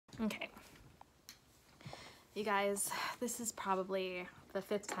Okay. You guys, this is probably the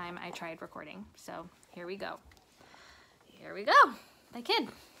 5th time I tried recording, so here we go. Here we go. I kid.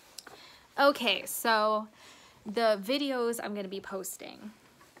 Okay, so the videos I'm going to be posting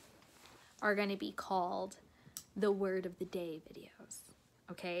are going to be called the Word of the Day videos,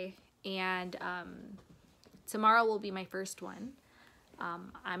 okay? And tomorrow will be my first one.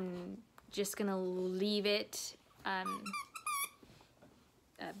 I'm just going to leave it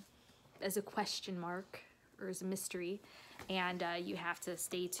as a question mark or as a mystery, and you have to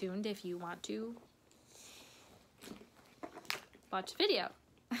stay tuned if you want to watch the video.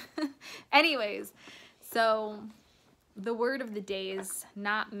 Anyways, so the word of the day is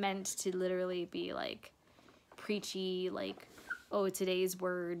not meant to literally be like preachy, like, oh, today's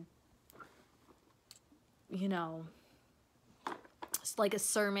word, you know, it's like a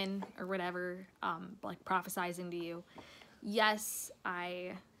sermon or whatever, like prophesizing to you. Yes,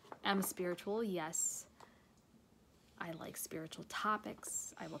 I am spiritual. Yes, I like spiritual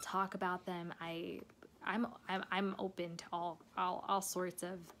topics. I will talk about them. I'm open to all sorts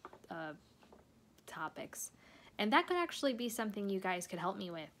of topics, and that could actually be something you guys could help me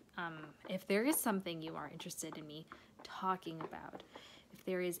with. If there is something you are interested in me talking about, if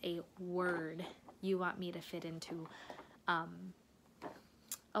there is a word you want me to fit into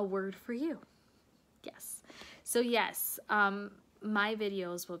a word for you, yes. So yes, my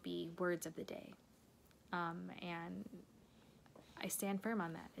videos will be words of the day, and I stand firm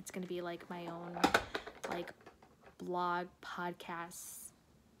on that. It's going to be like my own like blog, podcast,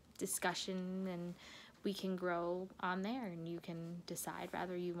 discussion, and we can grow on there, and you can decide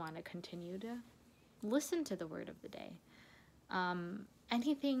whether you want to continue to listen to the word of the day.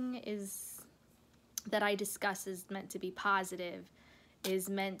 Anything is that I discuss is meant to be positive, is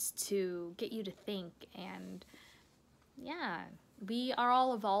meant to get you to think, and yeah, we are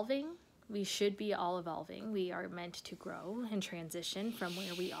all evolving. We should be all evolving. We are meant to grow and transition from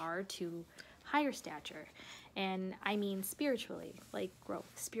where we are to higher stature. And I mean spiritually, like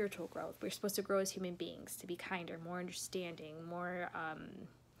growth, spiritual growth. We're supposed to grow as human beings, to be kinder, more understanding, more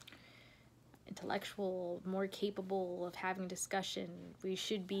intellectual, more capable of having discussion. We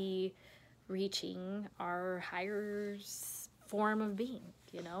should be reaching our higher form of being,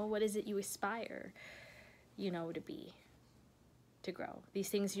 you know? What is it you aspire, you know, to be, to grow? These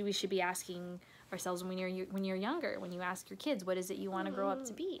things we should be asking ourselves when you're younger, when you ask your kids, what is it you want to grow up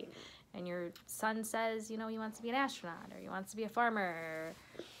to be? And your son says, you know, he wants to be an astronaut, or he wants to be a farmer, or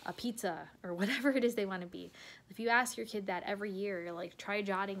a pizza, or whatever it is they want to be. If you ask your kid that every year, like, try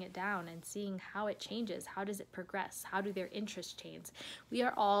jotting it down and seeing how it changes. How does it progress? How do their interests change? We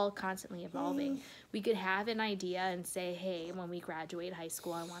are all constantly evolving. We could have an idea and say, hey, when we graduate high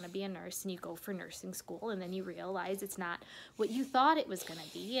school, I want to be a nurse, and you go for nursing school, and then you realize it's not what you thought it was going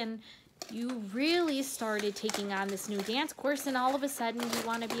to be, and you really started taking on this new dance course, and all of a sudden you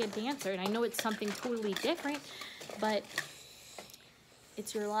want to be a dancer. And I know it's something totally different, but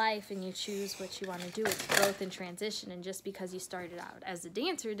it's your life, and you choose what you want to do. It's growth and transition, and just because you started out as a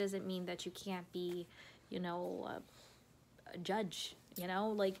dancer doesn't mean that you can't be, you know, a judge, you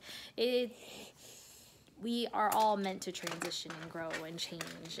know? Like, we are all meant to transition and grow and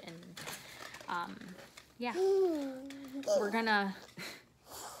change, and yeah, we're gonna...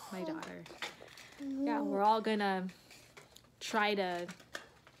 my daughter. Yeah, we're all gonna try to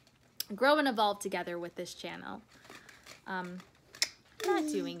grow and evolve together with this channel. Not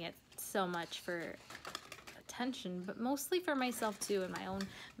doing it so much for attention, but mostly for myself too, and my own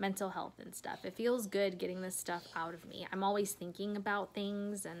mental health and stuff. It feels good getting this stuff out of me. I'm always thinking about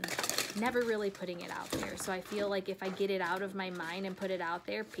things and never really putting it out there. So I feel like if I get it out of my mind and put it out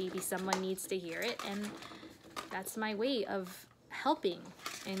there, maybe someone needs to hear it, and that's my way of helping,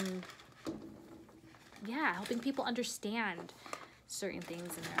 and yeah, helping people understand certain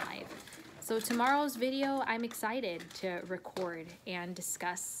things in their life. So tomorrow's video, I'm excited to record and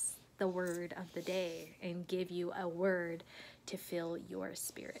discuss the word of the day and give you a word to fill your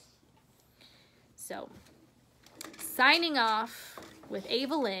spirit. So, signing off with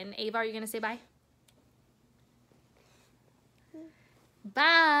Ava Lynn. Ava, are you going to say bye?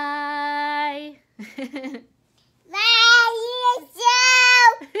 Bye!